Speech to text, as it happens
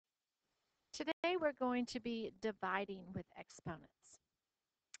Today we're going to be dividing with exponents.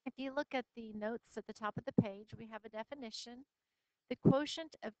 If you look at the notes at the top of the page, we have a definition. The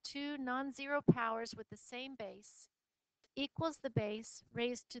quotient of two non-zero powers with the same base equals the base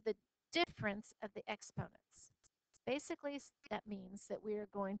raised to the difference of the exponents. Basically, that means that we are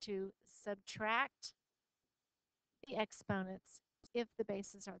going to subtract the exponents if the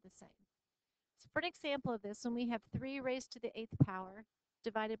bases are the same. So for an example of this, when we have 3 raised to the 8th power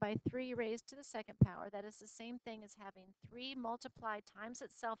divided by 3 raised to the 2nd power, that is the same thing as having 3 multiplied times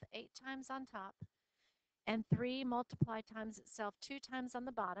itself 8 times on top and 3 multiplied times itself 2 times on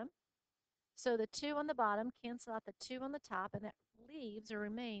the bottom. So the 2 on the bottom cancel out the 2 on the top, and that leaves or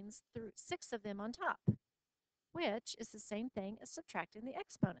remains 6 of them on top, which is the same thing as subtracting the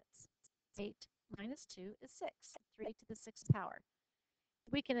exponents. 8 minus 2 is 6, 3 to the 6th power.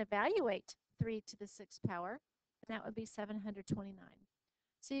 We can evaluate 3 to the 6th power, and that would be 729.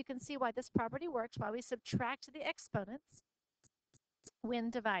 So you can see why this property works, why we subtract the exponents when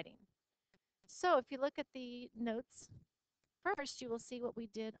dividing. So if you look at the notes, first you will see what we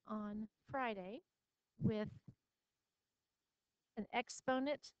did on Friday with an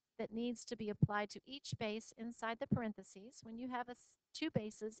exponent that needs to be applied to each base inside the parentheses. When you have two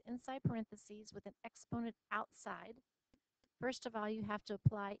bases inside parentheses with an exponent outside, first of all, you have to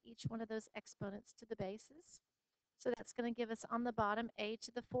apply each one of those exponents to the bases. So that's going to give us on the bottom a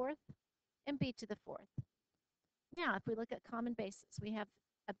to the 4th and b to the 4th. Now, if we look at common bases, we have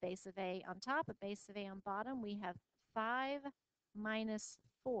a base of a on top, a base of a on bottom. We have 5 minus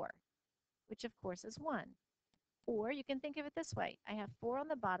 4, which of course is 1. Or you can think of it this way. I have 4 on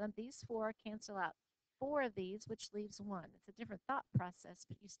the bottom. These 4 cancel out 4 of these, which leaves 1. It's a different thought process,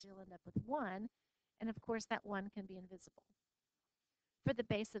 but you still end up with 1. And of course, that 1 can be invisible. For the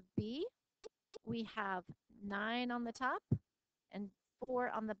base of b, we have 9 on the top and 4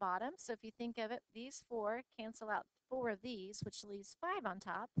 on the bottom. So if you think of it, these 4 cancel out 4 of these, which leaves 5 on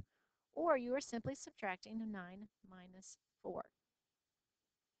top, or you are simply subtracting 9 minus 4.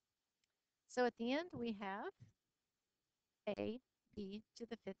 So at the end, we have a b to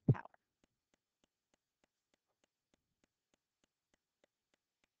the 5th power.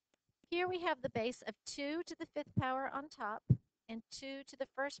 Here we have the base of 2 to the 5th power on top and 2 to the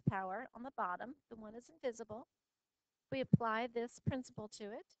 1st power on the bottom. The 1 is invisible. We apply this principle to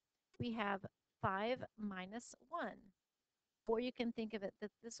it. We have 5 minus 1. Or you can think of it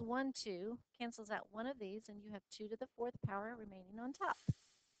that this 1, 2 cancels out one of these, and you have 2 to the 4th power remaining on top.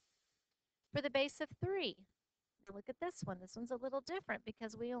 For the base of 3, look at this one. This one's a little different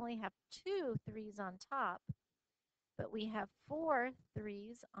because we only have 2 3's on top, but we have 4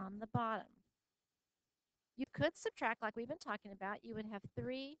 3's on the bottom. You could subtract like we've been talking about. You would have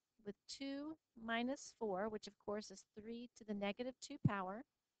 3 with 2 minus 4, which of course is 3 to the negative 2 power.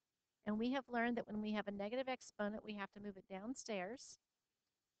 And we have learned that when we have a negative exponent, we have to move it downstairs.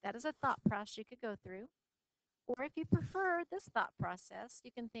 That is a thought process you could go through. Or if you prefer this thought process,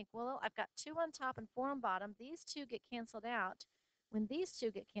 you can think, well, I've got 2 on top and 4 on bottom. These 2 get canceled out when these 2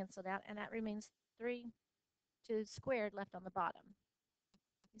 get canceled out, and that remains 3 2 squared left on the bottom.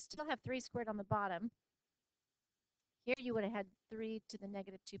 You still have 3 squared on the bottom. Here you would have had 3 to the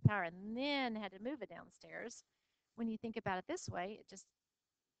negative 2 power and then had to move it downstairs. When you think about it this way, it just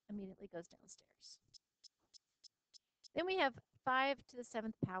immediately goes downstairs. Then we have 5 to the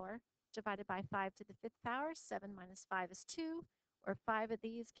 7th power divided by 5 to the 5th power. 7 minus 5 is 2, or 5 of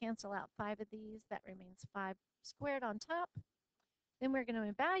these cancel out 5 of these. That remains 5 squared on top. Then we're going to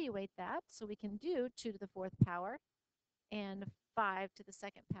evaluate that, so we can do 2 to the 4th power and 5 to the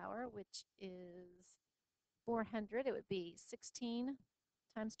 2nd power, which is 400. It would be 16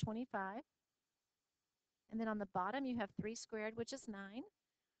 times 25. And then on the bottom, you have 3 squared, which is 9.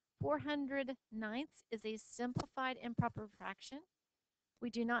 400 ninths is a simplified improper fraction. We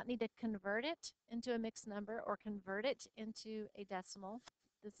do not need to convert it into a mixed number or convert it into a decimal.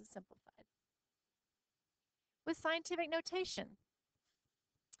 This is simplified. With scientific notation,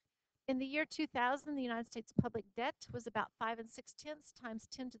 in the year 2000, the United States public debt was about 5 6/10 times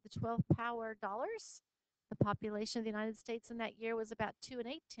 10 to the 12th power dollars. The population of the United States in that year was about 2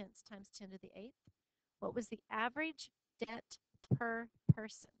 8/10 times 10 to the 8th. What was the average debt per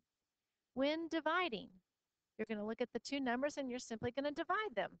person? When dividing, you're going to look at the two numbers and you're simply going to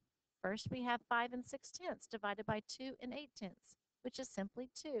divide them. First, we have 5 6/10 divided by 2 8/10, which is simply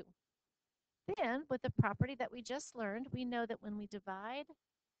 2. Then, with the property that we just learned, we know that when we divide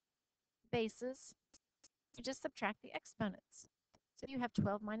bases, you just subtract the exponents. So you have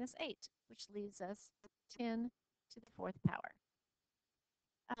 12 minus 8, which leaves us 10 to the 4th power.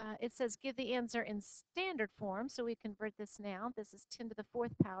 It says give the answer in standard form, so we convert this now. This is 10 to the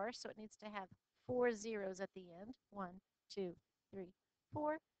fourth power, so it needs to have 4 zeros at the end. 1, 2, 3,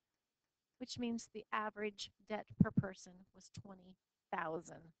 4, which means the average debt per person was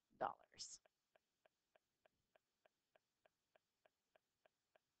 $20,000.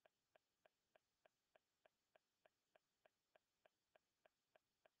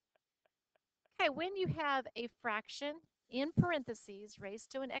 Okay, when you have a fraction in parentheses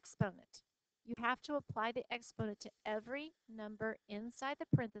raised to an exponent, you have to apply the exponent to every number inside the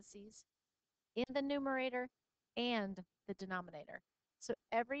parentheses, in the numerator, and the denominator. So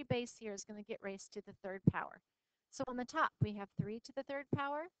every base here is going to get raised to the third power. So on the top, we have 3 to the third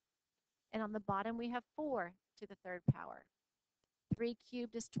power, and on the bottom, we have 4 to the third power. 3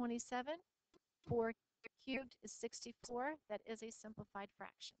 cubed is 27. 4 cubed is 64. That is a simplified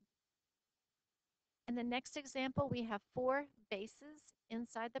fraction. In the next example, we have 4 bases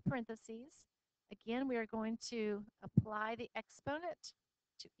inside the parentheses. Again, we are going to apply the exponent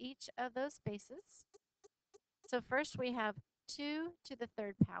to each of those bases. So first we have 2 to the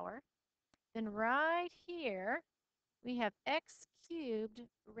third power. Then right here, we have x cubed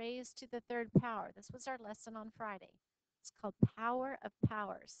raised to the third power. This was our lesson on Friday. It's called power of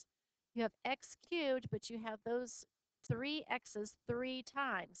powers. You have x cubed, but you have those 3 x's 3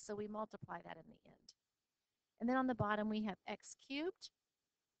 times, so we multiply that in the end. And then on the bottom, we have x cubed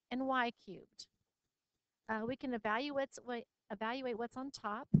and y cubed. We can evaluate what's on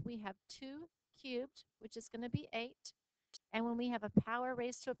top. We have 2 cubed, which is going to be 8. And when we have a power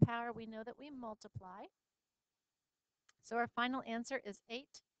raised to a power, we know that we multiply. So our final answer is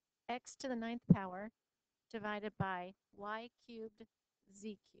 8x to the 9th power divided by y cubed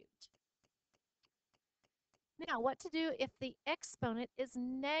z cubed. Now, what to do if the exponent is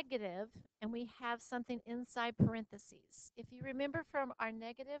negative and we have something inside parentheses? If you remember from our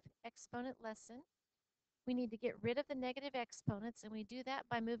negative exponent lesson, we need to get rid of the negative exponents, and we do that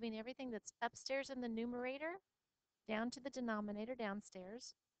by moving everything that's upstairs in the numerator down to the denominator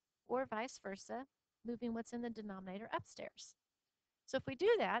downstairs, or vice versa, moving what's in the denominator upstairs. So if we do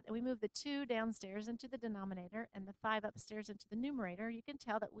that, and we move the 2 downstairs into the denominator and the 5 upstairs into the numerator, you can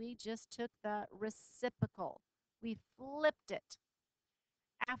tell that we just took the reciprocal. We flipped it.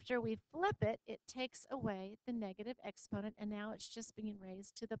 After we flip it, it takes away the negative exponent, and now it's just being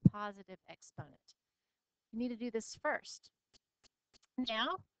raised to the positive exponent. You need to do this first.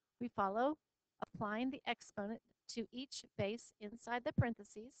 Now we follow applying the exponent to each base inside the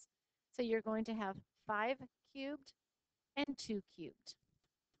parentheses. So you're going to have 5 cubed and 2 cubed.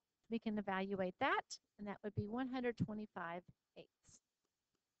 We can evaluate that, and that would be 125 eighths.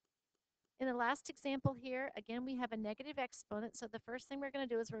 In the last example here, again, we have a negative exponent. So the first thing we're going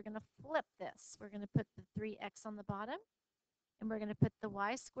to do is we're going to flip this. We're going to put the 3x on the bottom, and we're going to put the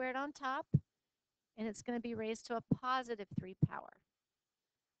y squared on top, and it's going to be raised to a positive 3 power.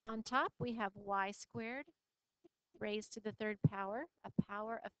 On top, we have y squared raised to the third power, a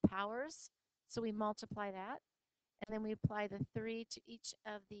power of powers. So we multiply that. And then we apply the 3 to each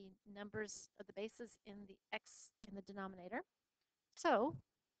of the numbers of the bases in the x in the denominator. So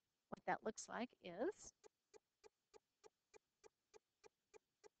what that looks like is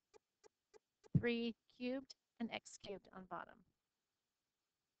 3 cubed and x cubed on bottom.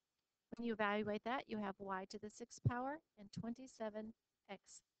 When you evaluate that, you have y to the 6th power and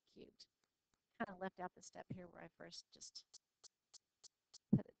 27x cubed. Kind of left out the step here where I first just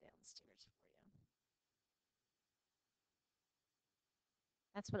put it downstairs for you.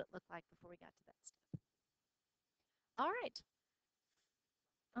 That's what it looked like before we got to that step. All right.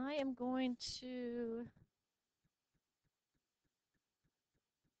 I am going to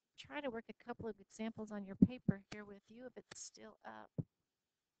try to work a couple of examples on your paper here with you if it's still up.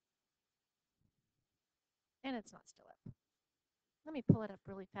 And it's not still up. Let me pull it up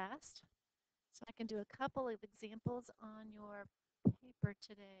really fast so I can do a couple of examples on your paper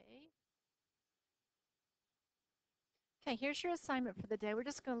today. Okay, here's your assignment for the day. We're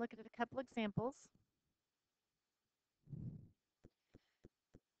just going to look at a couple examples.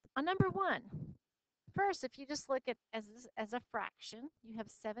 On number 1, first, if you just look at as a fraction, you have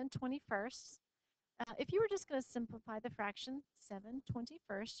 7/21. If you were just going to simplify the fraction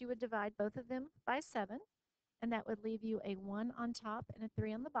 7/21, you would divide both of them by 7, and that would leave you a 1 on top and a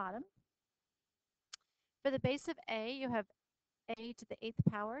 3 on the bottom. For the base of a, you have a to the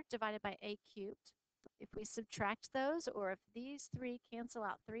 8th power divided by a cubed. If we subtract those, or if these 3 cancel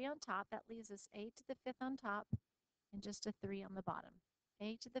out 3 on top, that leaves us a to the 5th on top and just a 3 on the bottom.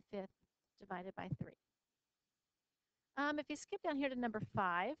 A to the 5th divided by 3. If you skip down here to number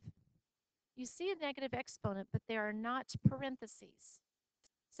 5, you see a negative exponent, but there are not parentheses.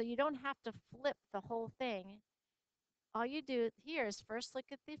 So you don't have to flip the whole thing. All you do here is first look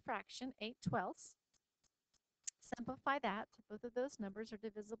at the fraction, 8/12. Simplify that. Both of those numbers are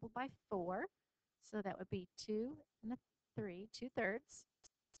divisible by 4. So that would be 2 and a 3, 2/3.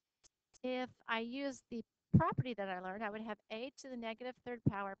 If I use the property that I learned, I would have a to the negative third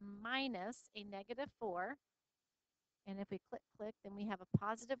power minus a negative 4. And if we click, click, then we have a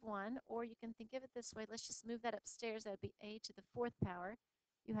positive 1. Or you can think of it this way. Let's just move that upstairs. That would be a to the fourth power.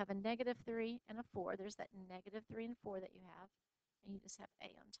 You have a negative 3 and a 4. There's that negative 3 and 4 that you have. And you just have a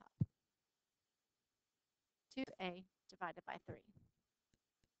on top. 2a divided by 3.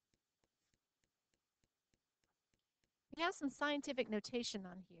 We have some scientific notation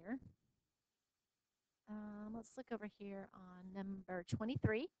on here. Let's look over here on number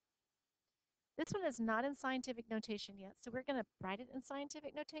 23. This one is not in scientific notation yet, so we're going to write it in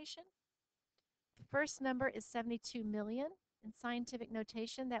scientific notation. The first number is 72 million. In scientific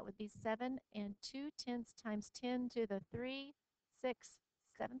notation, that would be 7 and 2/10 times 10 to the 3, 6,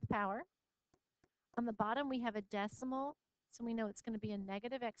 7th power. On the bottom, we have a decimal, so we know it's going to be a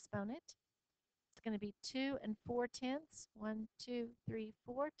negative exponent. It's going to be 2 and 4/10, 1, 2, 3,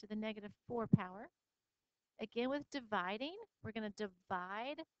 4 to the negative 4 power. Again, with dividing, we're going to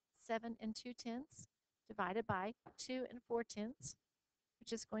divide 7 and 2/10 divided by 2 and 4/10,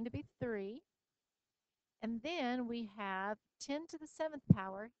 which is going to be 3. And then we have 10 to the 7th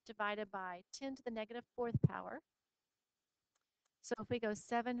power divided by 10 to the negative 4th power. So if we go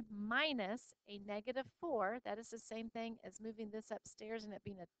 7 minus a negative 4, that is the same thing as moving this upstairs and it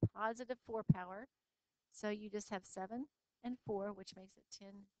being a positive 4 power. So you just have 7 and 4, which makes it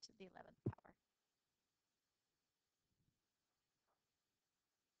 10 to the 11th power.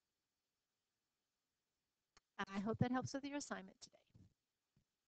 I hope that helps with your assignment today.